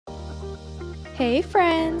Hey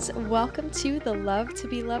friends, welcome to the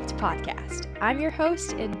L2BL Podcast. I'm your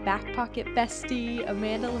host and back pocket bestie,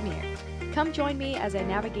 Amanda Lemire. Come join me as I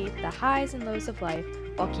navigate the highs and lows of life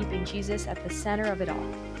while keeping Jesus at the center of it all.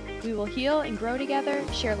 We will heal and grow together,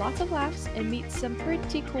 share lots of laughs, and meet some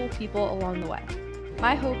pretty cool people along the way.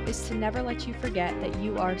 My hope is to never let you forget that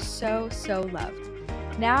you are so loved.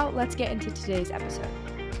 Now let's get into today's episode.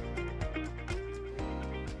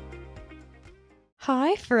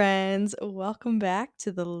 Hi, friends. Welcome back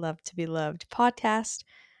to the L2BL podcast.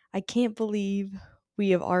 I can't believe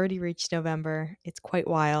we have already reached November. It's quite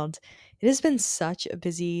wild. It has been such a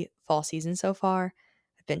busy fall season so far.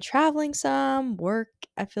 I've been traveling some, work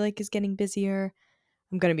I feel like is getting busier.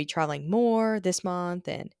 I'm going to be traveling more this month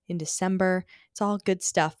and in December. It's all good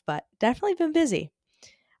stuff, but definitely been busy.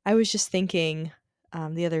 I was just thinking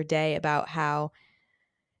the other day about how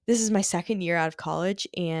this is my second year out of college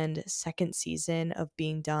and second season of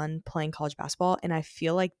being done playing college basketball. And I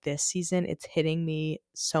feel like this season it's hitting me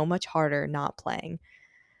so much harder not playing.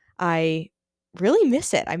 I really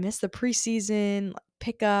miss it. I miss the preseason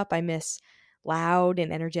pickup. I miss loud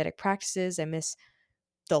and energetic practices. I miss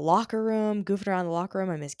the locker room, goofing around the locker room.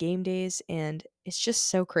 I miss game days. And it's just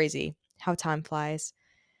so crazy how time flies.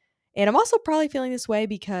 And I'm also probably feeling this way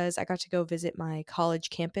because I got to go visit my college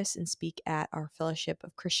campus and speak at our Fellowship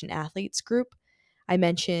of Christian Athletes group. I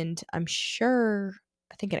mentioned, I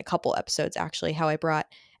think in a couple episodes actually, how I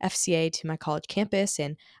brought FCA to my college campus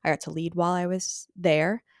and I got to lead while I was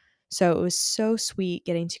there. So it was so sweet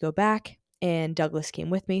getting to go back, and Douglas came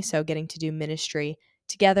with me. So getting to do ministry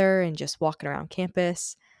together and just walking around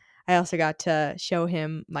campus. I also got to show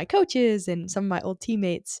him my coaches and some of my old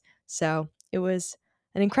teammates. So it was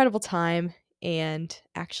an incredible time and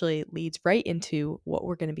actually leads right into what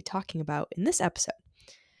we're going to be talking about in this episode.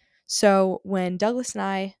 So, when Douglas and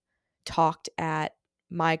I talked at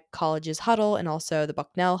my college's huddle and also the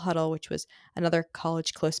Bucknell huddle, which was another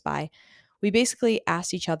college close by, we basically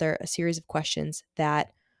asked each other a series of questions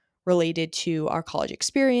that related to our college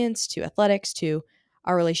experience, to athletics, to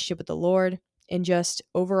our relationship with the Lord, and just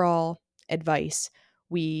overall advice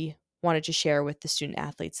we wanted to share with the student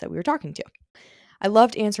athletes that we were talking to. I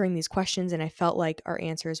loved answering these questions, and I felt like our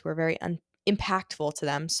answers were very impactful to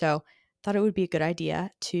them. So thought it would be a good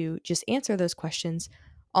idea to just answer those questions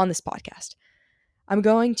on this podcast. I'm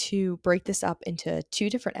going to break this up into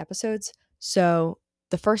two different episodes. So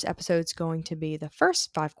the first episode is going to be the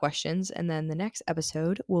first 5 questions, and then the next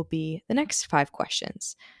episode will be the next 5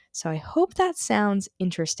 questions. So I hope that sounds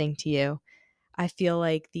interesting to you. I feel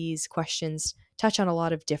like these questions touch on a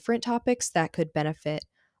lot of different topics that could benefit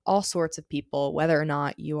all sorts of people, whether or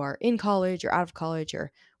not you are in college or out of college,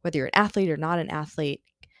 or whether you're an athlete or not an athlete.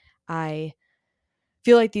 I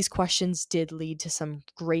feel like these questions did lead to some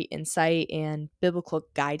great insight and biblical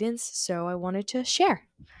guidance, so I wanted to share.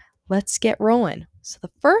 Let's get rolling. So, the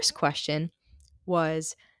first question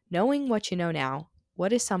was, knowing what you know now,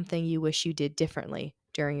 what is something you wish you did differently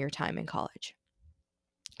during your time in college?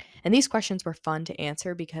 And these questions were fun to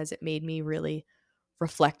answer because it made me really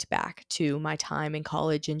reflect back to my time in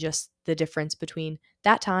college and just the difference between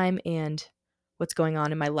that time and what's going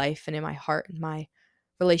on in my life and in my heart and my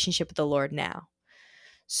relationship with the Lord now.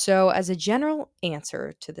 So, as a general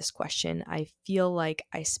answer to this question, I feel like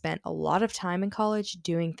I spent a lot of time in college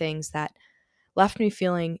doing things that left me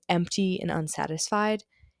feeling empty and unsatisfied,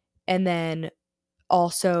 and then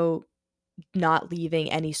also not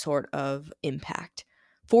leaving any sort of impact.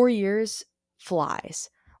 4 years flies.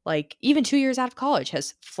 Like even 2 years out of college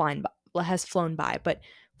has flown by, but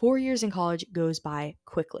 4 years in college goes by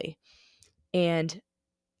quickly. And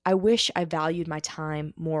I wish I valued my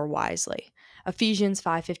time more wisely. Ephesians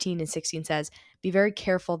 5:15 and 16 says, "Be very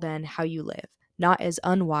careful then how you live, not as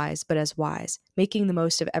unwise, but as wise, making the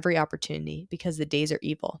most of every opportunity, because the days are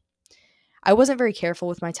evil." I wasn't very careful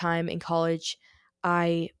with my time in college.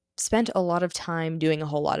 I spent a lot of time doing a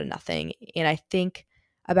whole lot of nothing. And I think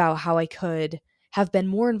about how I could have been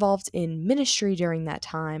more involved in ministry during that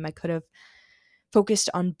time. I could have focused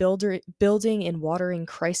on building and watering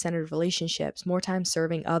Christ-centered relationships, more time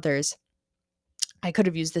serving others. I could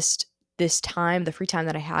have used this time, the free time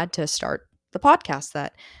that I had, to start the podcast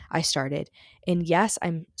that I started. And yes,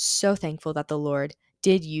 I'm so thankful that the Lord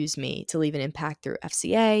did use me to leave an impact through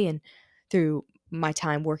FCA and through my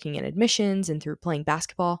time working in admissions and through playing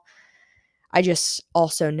basketball. I just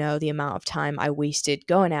also know the amount of time I wasted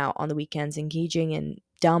going out on the weekends, engaging in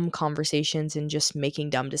dumb conversations and just making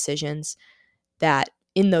dumb decisions, that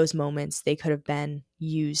in those moments they could have been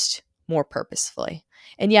used more purposefully.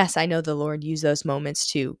 And yes, I know the Lord used those moments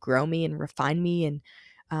to grow me and refine me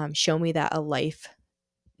and show me that a life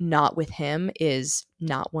not with him is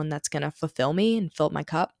not one that's going to fulfill me and fill my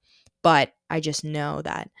cup. But I just know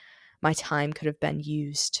that my time could have been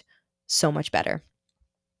used so much better.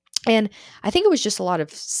 And I think it was just a lot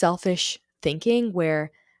of selfish thinking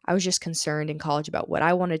where I was just concerned in college about what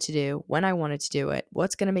I wanted to do, when I wanted to do it,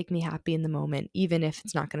 what's going to make me happy in the moment, even if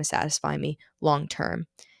it's not going to satisfy me long term.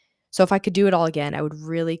 So if I could do it all again, I would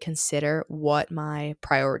really consider what my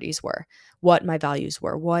priorities were, what my values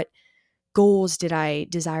were, what goals did I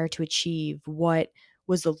desire to achieve, what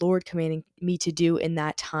was the Lord commanding me to do in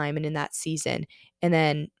that time and in that season. And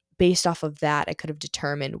then based off of that, I could have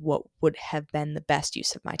determined what would have been the best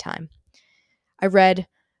use of my time. I read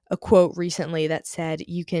a quote recently that said,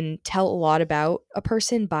 you can tell a lot about a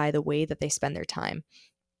person by the way that they spend their time.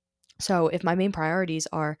 So if my main priorities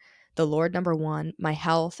are the Lord, number one, my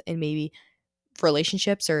health, and maybe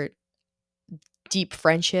relationships or deep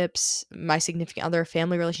friendships, my significant other,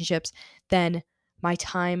 family relationships, then my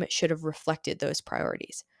time should have reflected those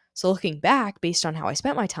priorities. So looking back, based on how I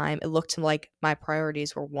spent my time, it looked like my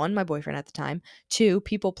priorities were one, my boyfriend at the time, two,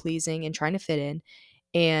 people pleasing and trying to fit in,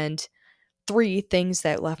 and three, things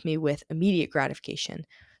that left me with immediate gratification.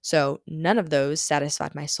 So none of those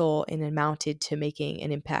satisfied my soul and amounted to making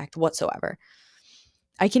an impact whatsoever.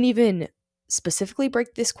 I can even specifically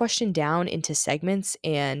break this question down into segments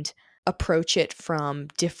and approach it from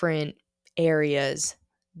different areas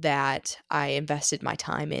that I invested my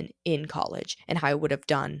time in college and how I would have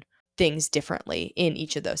done things differently in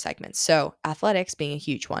each of those segments. So, athletics being a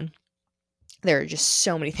huge one. There are just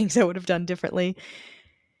so many things I would have done differently.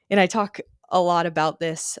 And I talk a lot about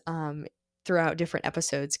this throughout different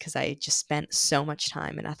episodes because I just spent so much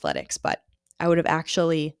time in athletics. But I would have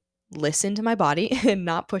actually listened to my body and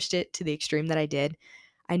not pushed it to the extreme that I did.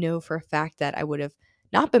 I know for a fact that I would have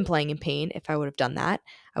not been playing in pain if I would have done that.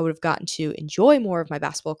 I would have gotten to enjoy more of my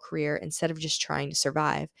basketball career instead of just trying to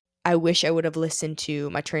survive. I wish I would have listened to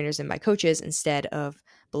my trainers and my coaches instead of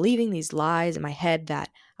believing these lies in my head that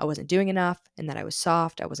I wasn't doing enough and that I was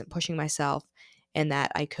soft, I wasn't pushing myself, and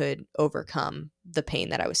that I could overcome the pain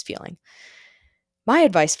that I was feeling. My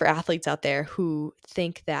advice for athletes out there who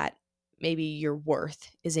think that maybe your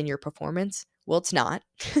worth is in your performance, well, it's not.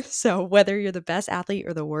 So, whether you're the best athlete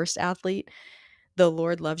or the worst athlete, the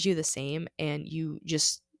Lord loves you the same, and you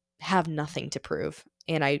just have nothing to prove.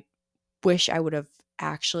 And I wish I would have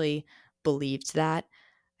actually believed that.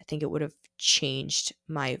 I think it would have changed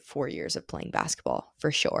my 4 years of playing basketball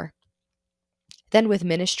for sure. Then with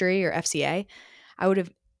ministry or FCA, I would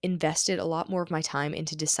have invested a lot more of my time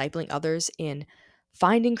into discipling others in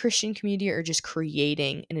finding Christian community or just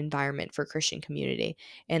creating an environment for Christian community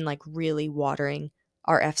and like really watering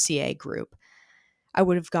our FCA group. I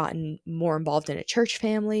would have gotten more involved in a church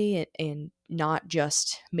family and not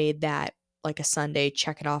just made that like a Sunday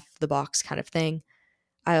check it off the box kind of thing.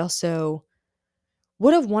 I also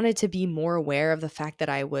would have wanted to be more aware of the fact that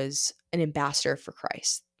I was an ambassador for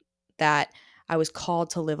Christ, that I was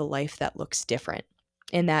called to live a life that looks different,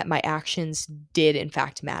 and that my actions did, in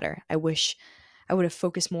fact, matter. I wish I would have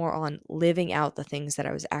focused more on living out the things that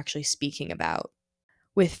I was actually speaking about.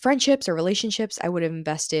 With friendships or relationships, I would have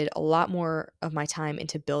invested a lot more of my time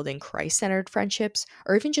into building Christ centered friendships,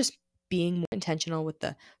 or even just being more intentional with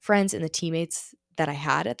the friends and the teammates that I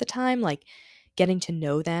had at the time, like getting to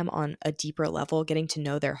know them on a deeper level, getting to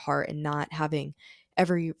know their heart, and not having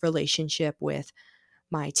every relationship with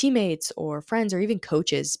my teammates or friends or even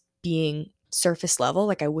coaches being surface level.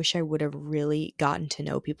 Like, I wish I would have really gotten to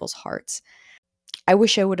know people's hearts. I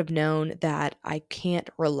wish I would have known that I can't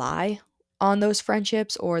rely on those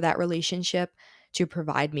friendships or that relationship to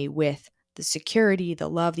provide me with the security, the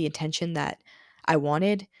love, the attention that I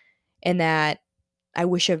wanted, and that I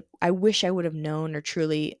wish I would have known or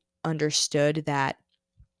truly understood that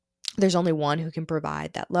there's only one who can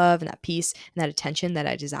provide that love and that peace and that attention that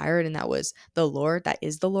I desired, and that was the Lord. That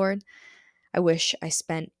is the Lord. I wish I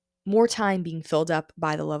spent more time being filled up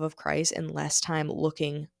by the love of Christ and less time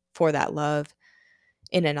looking for that love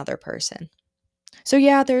in another person. So,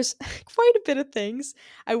 yeah, there's quite a bit of things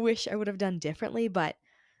I wish I would have done differently. But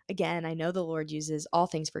again, I know the Lord uses all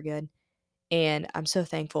things for good. And I'm so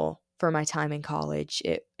thankful for my time in college.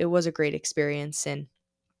 It was a great experience. And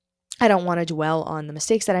I don't want to dwell on the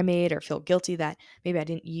mistakes that I made or feel guilty that maybe I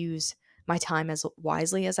didn't use my time as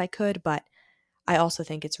wisely as I could. But I also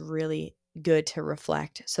think it's really good to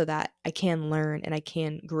reflect so that I can learn and I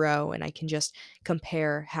can grow and I can just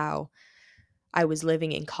compare how I was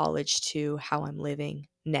living in college to how I'm living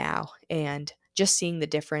now, and just seeing the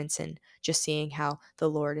difference and just seeing how the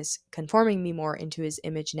Lord is conforming me more into his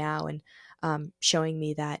image now, and showing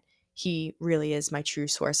me that he really is my true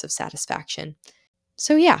source of satisfaction.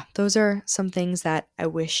 So, yeah, those are some things that I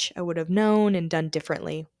wish I would have known and done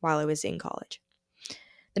differently while I was in college.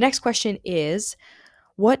 The next question is,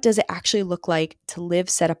 what does it actually look like to live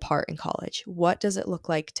set apart in college? What does it look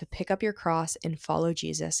like to pick up your cross and follow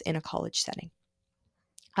Jesus in a college setting?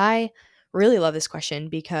 I really love this question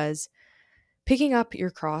because picking up your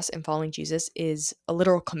cross and following Jesus is a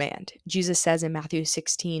literal command. Jesus says in Matthew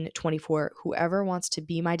 16:24, "Whoever wants to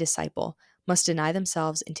be my disciple must deny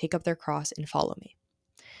themselves and take up their cross and follow me."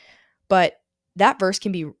 But that verse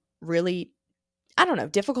can be really, I don't know,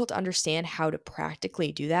 difficult to understand how to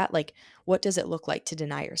practically do that. Like, what does it look like to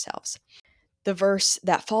deny yourselves? The verse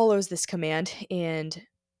that follows this command and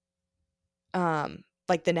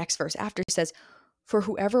like the next verse after says, "For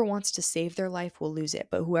whoever wants to save their life will lose it,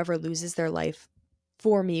 but whoever loses their life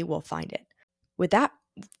for me will find it." With that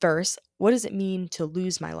verse, what does it mean to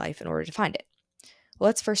lose my life in order to find it? Well,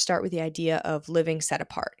 let's first start with the idea of living set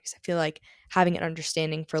apart, because I feel like having an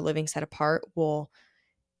understanding for living set apart will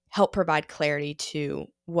help provide clarity to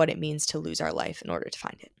what it means to lose our life in order to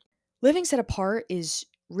find it. Living set apart is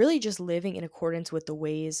really just living in accordance with the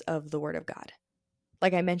ways of the Word of God.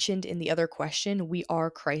 Like I mentioned in the other question, we are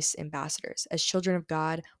Christ's ambassadors. As children of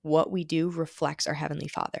God, what we do reflects our Heavenly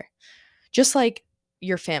Father. Just like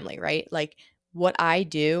your family, right? Like what I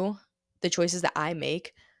do, the choices that I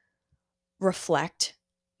make reflect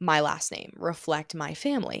my last name, reflect my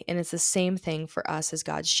family. And it's the same thing for us as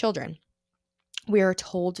God's children. We are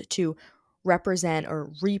told to represent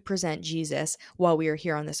or represent Jesus while we are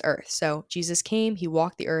here on this earth. So Jesus came, he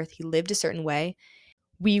walked the earth, he lived a certain way.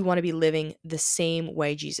 We want to be living the same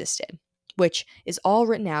way Jesus did, which is all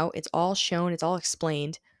written out, it's all shown, it's all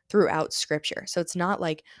explained throughout scripture. So it's not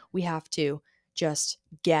like we have to just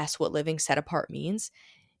guess what living set apart means.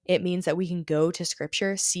 It means that we can go to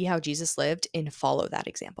scripture, see how Jesus lived, and follow that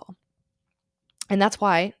example. And that's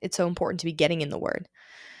why it's so important to be getting in the word.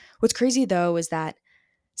 What's crazy though is that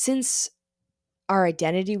since our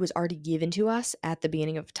identity was already given to us at the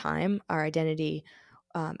beginning of time, our identity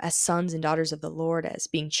as sons and daughters of the Lord, as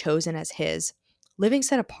being chosen as His, living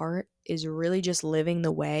set apart is really just living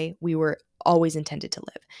the way we were always intended to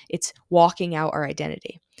live. It's walking out our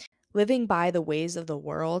identity. Living by the ways of the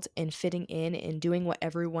world and fitting in and doing what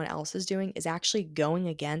everyone else is doing is actually going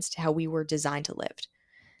against how we were designed to live.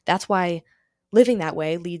 That's why living that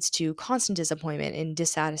way leads to constant disappointment and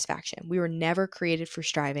dissatisfaction. We were never created for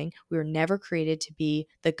striving. We were never created to be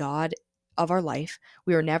the God of our life.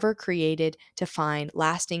 We were never created to find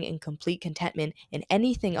lasting and complete contentment in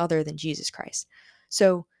anything other than Jesus Christ.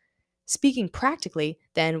 So, speaking practically,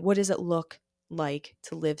 then what does it look like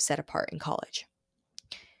to live set apart in college?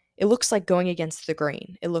 It looks like going against the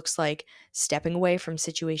grain. It looks like stepping away from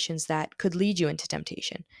situations that could lead you into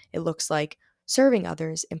temptation. It looks like serving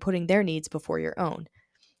others and putting their needs before your own.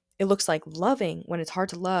 It looks like loving when it's hard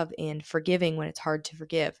to love and forgiving when it's hard to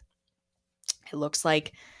forgive. It looks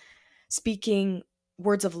like speaking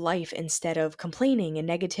words of life instead of complaining and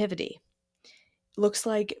negativity. It looks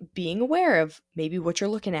like being aware of maybe what you're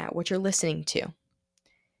looking at, what you're listening to.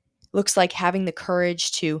 Looks like having the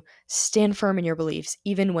courage to stand firm in your beliefs,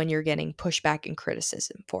 even when you're getting pushback and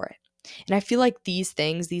criticism for it. And I feel like these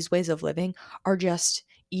things, these ways of living, are just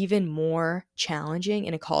even more challenging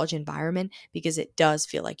in a college environment because it does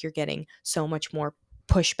feel like you're getting so much more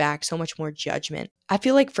pushback, so much more judgment. I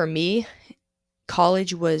feel like for me,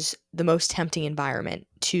 college was the most tempting environment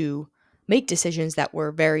to make decisions that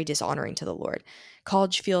were very dishonoring to the Lord.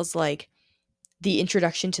 College feels like the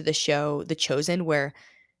introduction to the show, The Chosen, where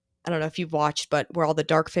I don't know if you've watched, but where all the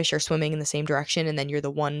dark fish are swimming in the same direction and then you're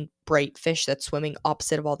the one bright fish that's swimming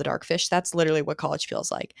opposite of all the dark fish. That's literally what college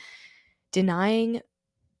feels like. Denying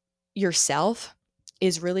yourself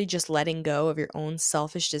is really just letting go of your own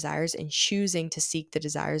selfish desires and choosing to seek the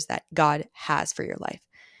desires that God has for your life.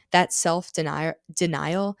 That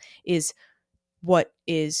self-denial is what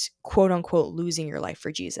is quote unquote losing your life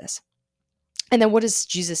for Jesus. And then what does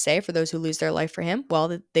Jesus say for those who lose their life for him? Well,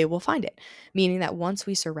 that they will find it. Meaning that once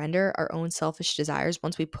we surrender our own selfish desires,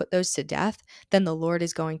 once we put those to death, then the Lord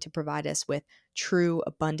is going to provide us with true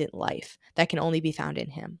abundant life that can only be found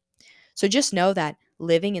in him. So just know that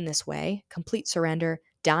living in this way, complete surrender,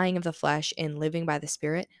 dying of the flesh, and living by the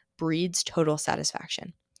Spirit breeds total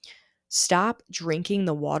satisfaction. Stop drinking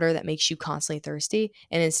the water that makes you constantly thirsty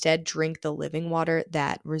and instead drink the living water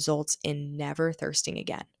that results in never thirsting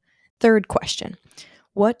again. Third question: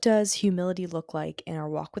 what does humility look like in our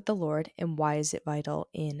walk with the Lord, and why is it vital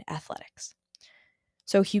in athletics?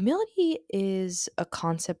 So, humility is a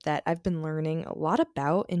concept that I've been learning a lot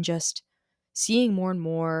about and just seeing more and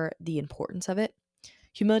more the importance of it.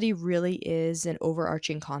 Humility really is an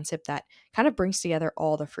overarching concept that kind of brings together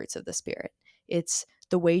all the fruits of the Spirit. It's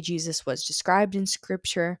the way Jesus was described in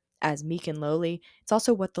scripture as meek and lowly. It's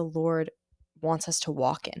also what the Lord wants us to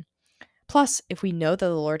walk in. Plus, if we know that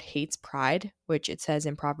the Lord hates pride, which it says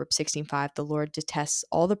in Proverbs 16:5, the Lord detests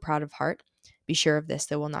all the proud of heart. Be sure of this,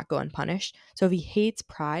 they will not go unpunished. So if he hates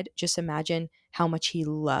pride, just imagine how much he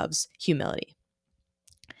loves humility.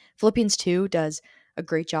 Philippians 2 does a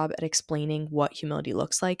great job at explaining what humility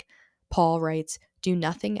looks like. Paul writes, "Do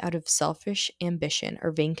nothing out of selfish ambition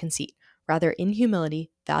or vain conceit. Rather, in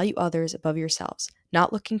humility, value others above yourselves,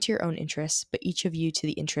 not looking to your own interests, but each of you to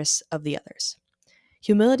the interests of the others."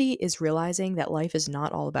 Humility is realizing that life is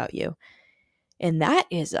not all about you. And that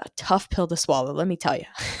is a tough pill to swallow, let me tell you.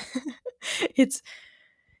 It's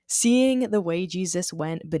seeing the way Jesus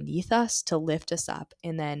went beneath us to lift us up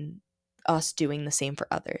and then us doing the same for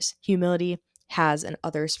others. Humility has an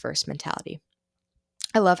others first mentality.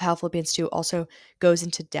 I love how Philippians 2 also goes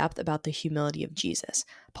into depth about the humility of Jesus.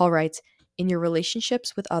 Paul writes, "In your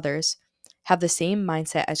relationships with others, have the same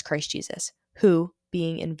mindset as Christ Jesus, who,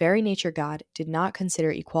 being in very nature God, did not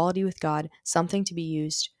consider equality with God something to be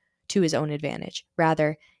used to his own advantage.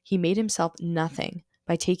 Rather, he made himself nothing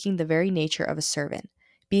by taking the very nature of a servant,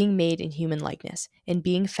 being made in human likeness, and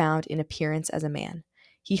being found in appearance as a man.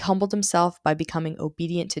 He humbled himself by becoming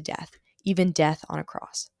obedient to death, even death on a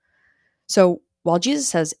cross." So while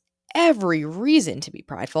Jesus has every reason to be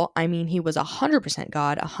prideful, I mean, he was 100%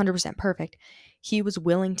 God, 100% perfect, he was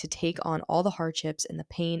willing to take on all the hardships and the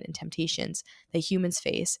pain and temptations that humans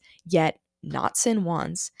face, yet not sin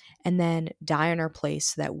once, and then die in our place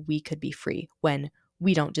so that we could be free when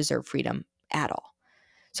we don't deserve freedom at all.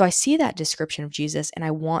 So I see that description of Jesus and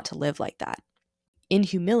I want to live like that. In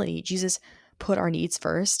humility, Jesus put our needs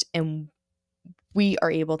first, and we are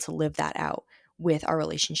able to live that out with our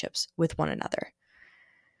relationships with one another.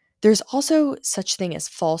 There's also such thing as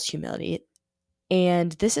false humility,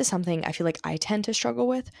 and this is something I feel like I tend to struggle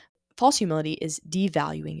with. False humility is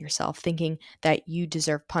devaluing yourself, thinking that you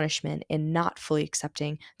deserve punishment and not fully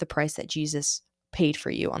accepting the price that Jesus paid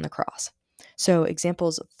for you on the cross. So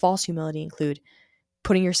examples of false humility include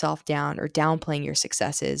putting yourself down or downplaying your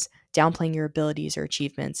successes, downplaying your abilities or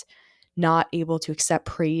achievements, not able to accept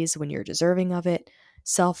praise when you're deserving of it,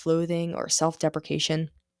 self-loathing or self-deprecation.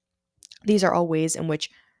 These are all ways in which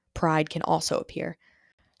pride can also appear.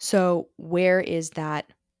 So, where is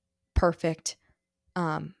that perfect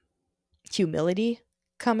um, humility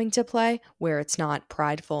coming to play, where it's not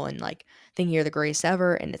prideful and like thinking you're the greatest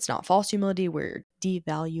ever, and it's not false humility where you're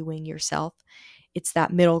devaluing yourself? It's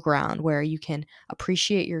that middle ground where you can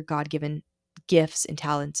appreciate your God given gifts and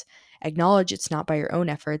talents, acknowledge it's not by your own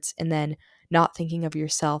efforts, and then not thinking of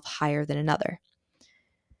yourself higher than another.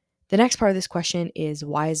 The next part of this question is,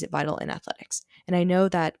 why is it vital in athletics? And I know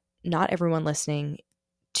that not everyone listening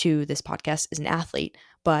to this podcast is an athlete,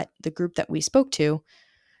 but the group that we spoke to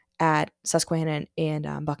at Susquehanna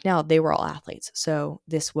and Bucknell, they were all athletes. So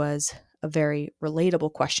this was a very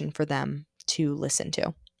relatable question for them to listen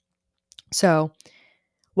to. So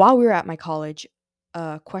while we were at my college,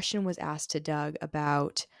 a question was asked to Doug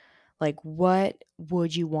about, like, what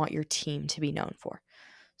would you want your team to be known for?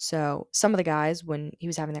 So some of the guys, when he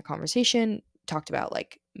was having that conversation, talked about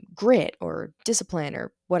like grit or discipline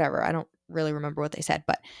or whatever. I don't really remember what they said,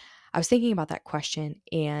 but I was thinking about that question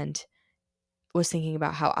and was thinking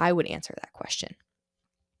about how I would answer that question.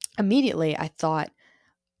 Immediately, I thought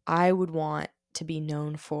I would want to be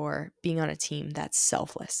known for being on a team that's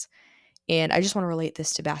selfless. And I just want to relate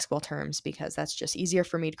this to basketball terms because that's just easier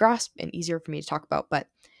for me to grasp and easier for me to talk about. But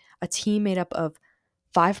a team made up of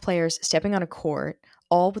 5 players stepping on a court,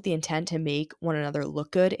 all with the intent to make one another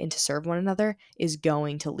look good and to serve one another, is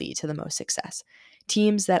going to lead to the most success.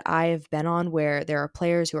 Teams that I have been on where there are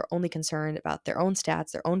players who are only concerned about their own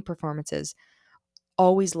stats, their own performances,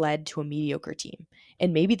 always led to a mediocre team.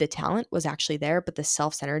 And maybe the talent was actually there, but the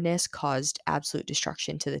self-centeredness caused absolute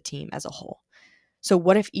destruction to the team as a whole. So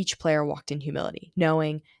what if each player walked in humility,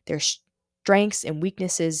 knowing their strengths and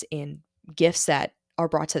weaknesses and gifts that are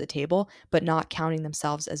brought to the table, but not counting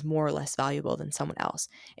themselves as more or less valuable than someone else,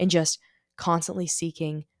 and just constantly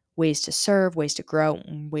seeking ways to serve, ways to grow,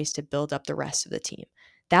 and ways to build up the rest of the team?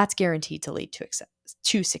 That's guaranteed to lead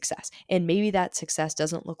to success. And maybe that success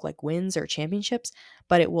doesn't look like wins or championships,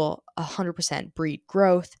 but it will 100% breed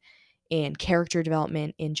growth and character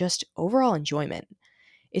development and just overall enjoyment.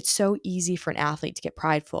 It's so easy for an athlete to get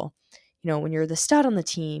prideful. You know, when you're the stud on the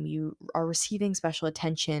team, you are receiving special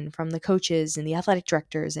attention from the coaches and the athletic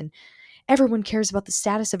directors, and everyone cares about the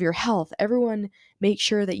status of your health. Everyone makes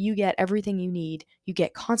sure that you get everything you need. You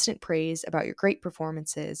get constant praise about your great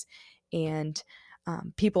performances, and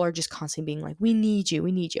people are just constantly being like, we need you,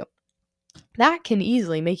 we need you. That can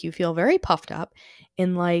easily make you feel very puffed up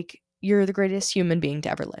and like you're the greatest human being to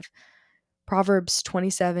ever live. Proverbs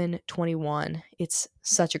 27:21. It's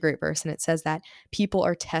such a great verse, and it says that people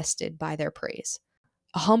are tested by their praise.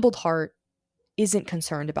 A humbled heart isn't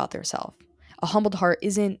concerned about their self. A humbled heart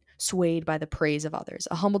isn't swayed by the praise of others.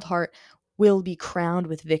 A humbled heart will be crowned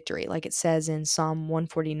with victory, like it says in Psalm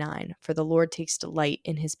 149. For the Lord takes delight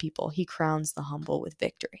in his people, he crowns the humble with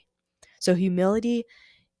victory. So humility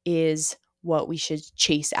is what we should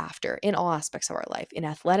chase after in all aspects of our life. In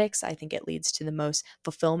athletics, I think it leads to the most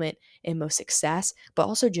fulfillment and most success, but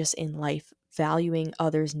also just in life, valuing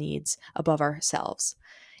others' needs above ourselves,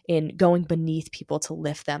 in going beneath people to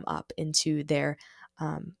lift them up into their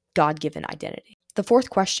God given identity. The fourth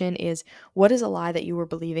question is, what is a lie that you were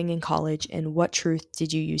believing in college, and what truth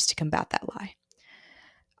did you use to combat that lie?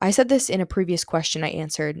 I said this in a previous question I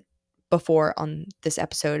answered before on this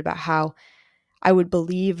episode about how I would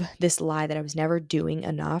believe this lie that I was never doing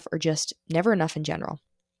enough or just never enough in general.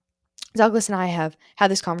 Douglas and I have had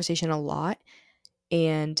this conversation a lot,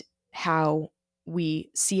 and how we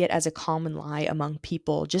see it as a common lie among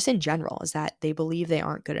people just in general is that they believe they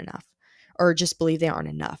aren't good enough or just believe they aren't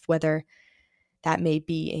enough, whether that may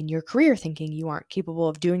be in your career, thinking you aren't capable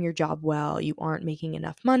of doing your job well, you aren't making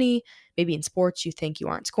enough money. Maybe in sports, you think you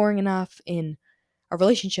aren't scoring enough. In a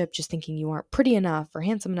relationship, just thinking you aren't pretty enough or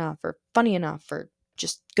handsome enough or funny enough or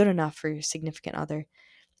just good enough for your significant other.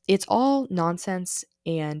 It's all nonsense,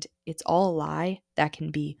 and it's all a lie that can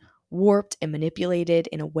be warped and manipulated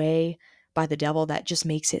in a way by the devil that just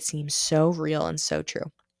makes it seem so real and so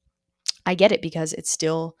true. I get it because it's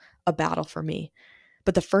still a battle for me.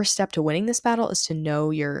 But the first step to winning this battle is to know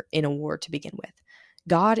you're in a war to begin with.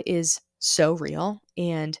 God is so real,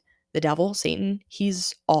 and the devil, Satan,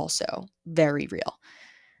 he's also very real.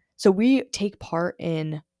 So we take part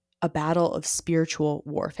in a battle of spiritual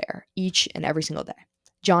warfare each and every single day.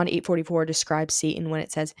 John 8:44 describes Satan when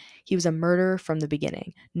it says, he was a murderer from the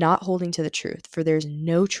beginning, not holding to the truth, for there's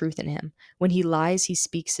no truth in him. When he lies, he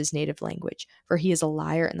speaks his native language, for he is a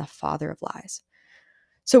liar and the father of lies.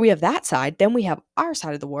 So we have that side. Then we have our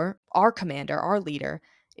side of the war. Our commander, our leader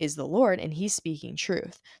is the Lord, and he's speaking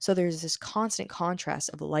truth. So there's this constant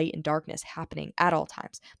contrast of light and darkness happening at all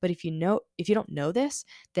times. But if you don't know this,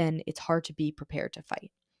 then it's hard to be prepared to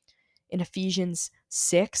fight. In Ephesians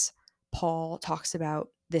 6, Paul talks about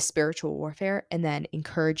this spiritual warfare and then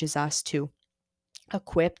encourages us to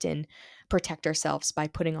equip and protect ourselves by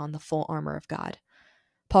putting on the full armor of God.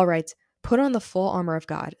 Paul writes, put on the full armor of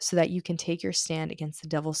God so that you can take your stand against the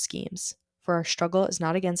devil's schemes. For our struggle is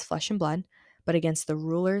not against flesh and blood, but against the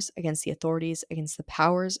rulers, against the authorities, against the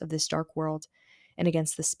powers of this dark world, and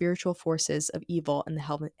against the spiritual forces of evil in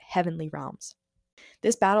the heavenly realms.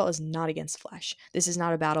 This battle is not against flesh. This is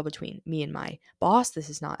not a battle between me and my boss. This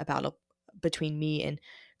is not a battle between me and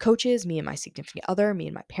coaches, me and my significant other, me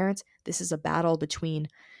and my parents. This is a battle between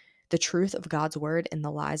the truth of God's word and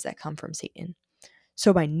the lies that come from Satan.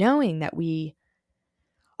 So by knowing that we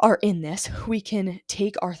are in this, we can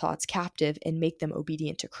take our thoughts captive and make them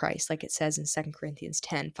obedient to Christ, like it says in 2 Corinthians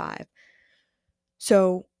 10:5.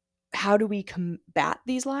 So how do we combat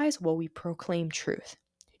these lies? Well, we proclaim truth.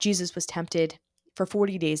 Jesus was tempted for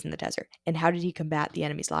 40 days in the desert. And how did he combat the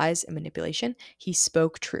enemy's lies and manipulation? He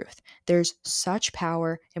spoke truth. There's such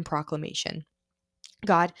power in proclamation.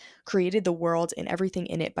 God created the world and everything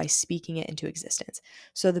in it by speaking it into existence.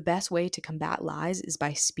 So the best way to combat lies is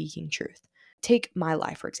by speaking truth. Take my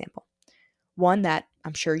life, for example, one that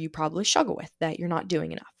I'm sure you probably struggle with, that you're not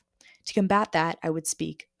doing enough. To combat that, I would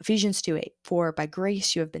speak Ephesians 2:8, for by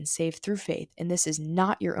grace you have been saved through faith, and this is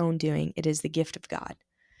not your own doing, it is the gift of God.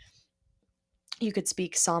 You could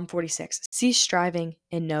speak Psalm 46, cease striving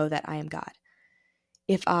and know that I am God.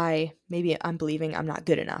 If maybe I'm believing I'm not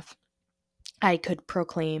good enough, I could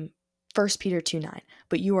proclaim 1 Peter 2:9,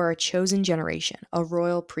 but you are a chosen generation, a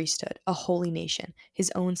royal priesthood, a holy nation,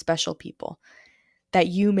 his own special people, that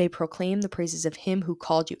you may proclaim the praises of him who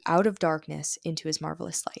called you out of darkness into his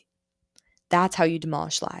marvelous light. That's how you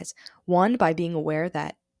demolish lies. One, by being aware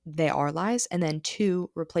that they are lies, and then two,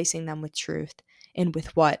 replacing them with truth and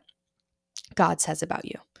with what God says about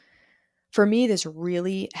you. For me, this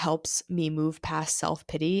really helps me move past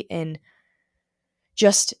self-pity and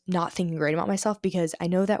just not thinking great about myself, because I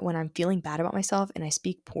know that when I'm feeling bad about myself and I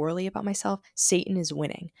speak poorly about myself, Satan is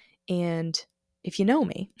winning. And if you know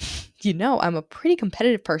me, you know I'm a pretty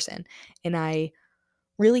competitive person and I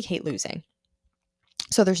really hate losing.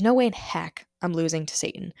 So there's no way in heck I'm losing to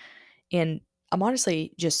Satan. And I'm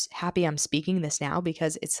honestly just happy I'm speaking this now,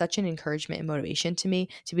 because it's such an encouragement and motivation to me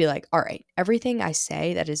to be like, all right, everything I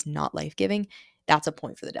say that is not life-giving, that's a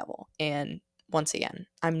point for the devil. And once again,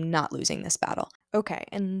 I'm not losing this battle. Okay,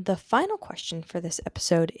 and the final question for this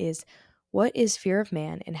episode is, what is fear of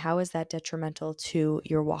man and how is that detrimental to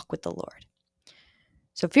your walk with the Lord?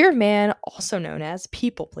 So, fear of man, also known as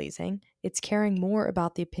people pleasing, it's caring more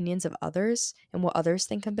about the opinions of others and what others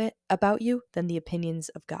think a bit about you than the opinions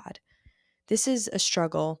of God. This is a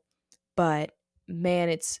struggle, but man,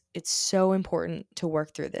 it's so important to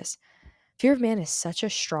work through this. Fear of man is such a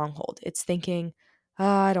stronghold. It's thinking,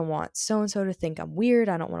 I don't want so and so to think I'm weird.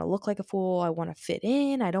 I don't want to look like a fool. I want to fit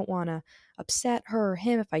in. I don't want to upset her or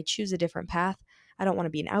him if I choose a different path. I don't want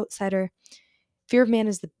to be an outsider. Fear of man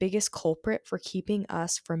is the biggest culprit for keeping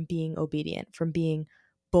us from being obedient, from being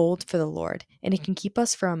bold for the Lord. And it can keep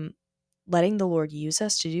us from letting the Lord use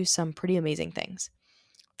us to do some pretty amazing things.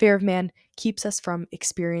 Fear of man keeps us from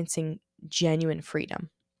experiencing genuine freedom.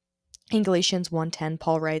 In Galatians 1:10,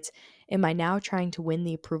 Paul writes, "Am I now trying to win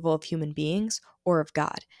the approval of human beings or of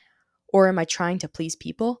God? Or am I trying to please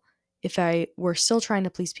people? If I were still trying to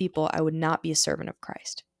please people, I would not be a servant of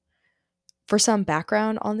Christ." For some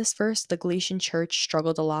background on this verse, the Galatian church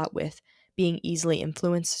struggled a lot with being easily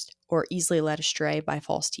influenced or easily led astray by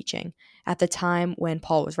false teaching. At the time when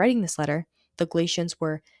Paul was writing this letter, the Galatians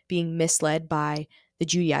were being misled by the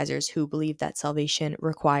Judaizers who believed that salvation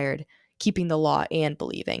required keeping the law and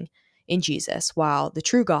believing in Jesus, while the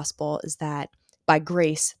true gospel is that by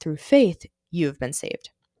grace through faith you have been saved,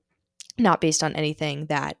 not based on anything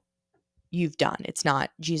that you've done. It's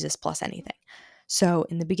not Jesus plus anything. So,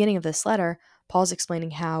 in the beginning of this letter, Paul's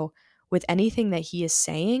explaining how, with anything that he is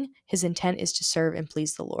saying, his intent is to serve and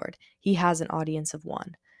please the Lord. He has an audience of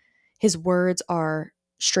one. His words are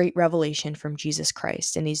straight revelation from Jesus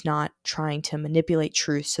Christ, and he's not trying to manipulate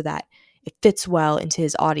truth so that it fits well into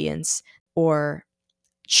his audience or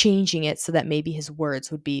changing it so that maybe his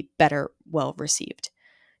words would be better well received.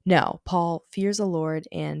 No, Paul fears the Lord,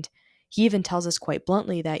 and he even tells us quite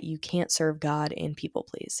bluntly that you can't serve God and people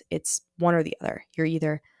please. It's one or the other. You're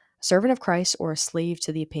either a servant of Christ or a slave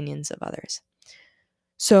to the opinions of others.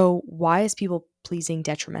 So, why is people pleasing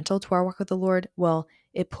detrimental to our walk with the Lord? Well,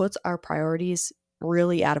 it puts our priorities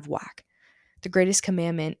really out of whack. The greatest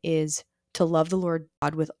commandment is to love the Lord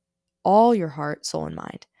God with all your heart, soul, and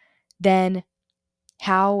mind. Then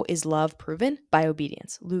how is love proven? By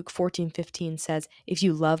obedience. Luke 14:15 says, "If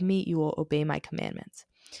you love me, you will obey my commandments."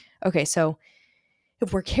 Okay, so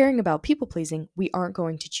if we're caring about people pleasing, we aren't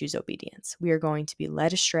going to choose obedience. We are going to be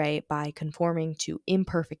led astray by conforming to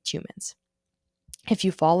imperfect humans. If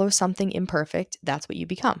you follow something imperfect, that's what you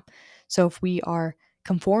become. So if we are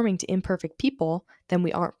conforming to imperfect people, then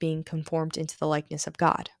we aren't being conformed into the likeness of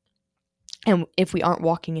God. And if we aren't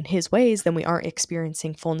walking in his ways, then we aren't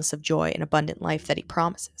experiencing fullness of joy and abundant life that he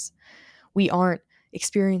promises. We aren't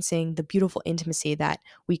experiencing the beautiful intimacy that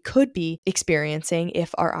we could be experiencing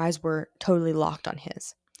if our eyes were totally locked on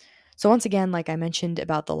his. So, once again, like I mentioned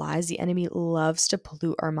about the lies, the enemy loves to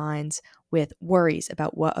pollute our minds with worries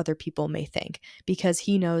about what other people may think because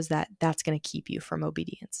he knows that that's going to keep you from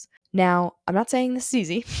obedience. Now, I'm not saying this is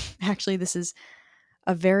easy. Actually, this is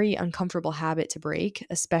a very uncomfortable habit to break,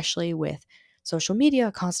 especially with social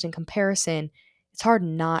media, constant comparison. It's hard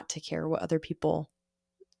not to care what other people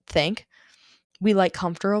think. We like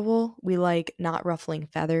comfortable, we like not ruffling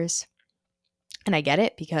feathers. And I get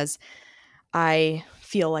it because I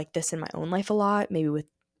feel like this in my own life a lot, maybe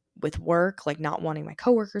with work, like not wanting my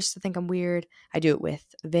coworkers to think I'm weird. I do it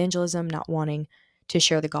with evangelism, not wanting to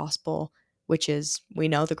share the gospel, which is, we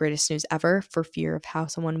know, the greatest news ever, for fear of how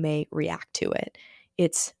someone may react to it.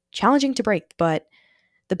 It's challenging to break, but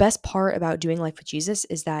the best part about doing life with Jesus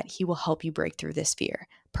is that he will help you break through this fear.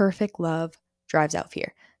 Perfect love drives out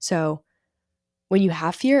fear. So when you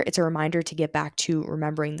have fear, it's a reminder to get back to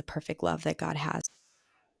remembering the perfect love that God has.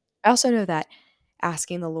 I also know that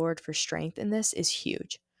asking the Lord for strength in this is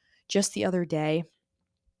huge. Just the other day,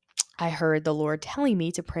 I heard the Lord telling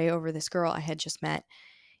me to pray over this girl I had just met.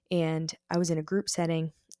 And I was in a group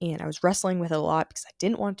setting and I was wrestling with it a lot because I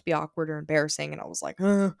didn't want it to be awkward or embarrassing. And I was like,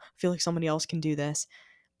 I feel like somebody else can do this.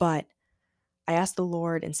 But I asked the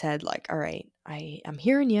Lord and said, like, all right, I'm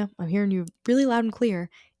hearing you. I'm hearing you really loud and clear.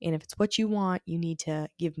 And if it's what you want, you need to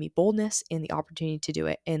give me boldness and the opportunity to do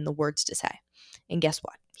it and the words to say. And guess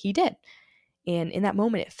what? He did. And in that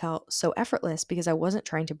moment, it felt so effortless because I wasn't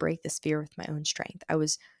trying to break this fear with my own strength. I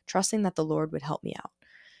was trusting that the Lord would help me out.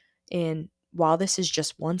 And while this is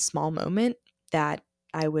just one small moment that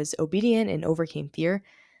I was obedient and overcame fear,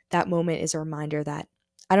 that moment is a reminder that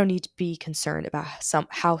I don't need to be concerned about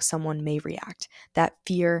how someone may react. That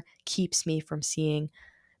fear keeps me from seeing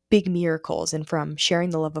big miracles and from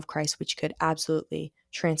sharing the love of Christ, which could absolutely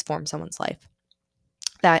transform someone's life.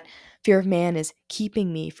 That Fear of man is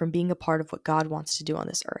keeping me from being a part of what God wants to do on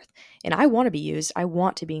this earth. And I want to be used. I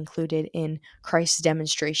want to be included in Christ's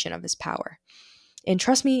demonstration of his power. And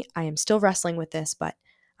trust me, I am still wrestling with this, but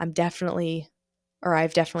I've definitely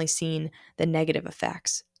seen the negative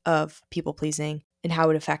effects of people pleasing and how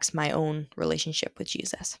it affects my own relationship with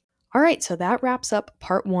Jesus. All right, so that wraps up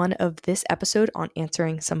part 1 of this episode on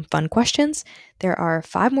answering some fun questions. There are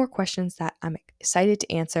 5 more questions that I'm excited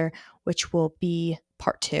to answer, which will be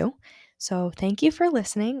part 2. So thank you for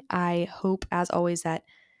listening. I hope, as always, that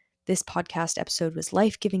this podcast episode was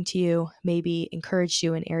life-giving to you, maybe encouraged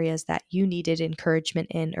you in areas that you needed encouragement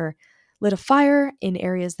in, or lit a fire in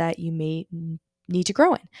areas that you may need to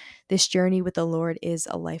grow in. This journey with the Lord is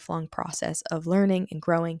a lifelong process of learning and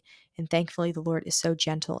growing, and thankfully the Lord is so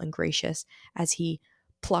gentle and gracious as he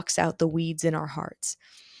plucks out the weeds in our hearts.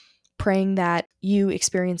 Praying that you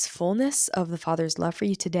experience fullness of the Father's love for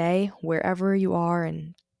you today, wherever you are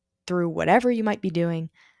and through whatever you might be doing.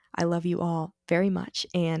 I love you all very much,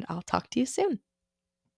 and I'll talk to you soon.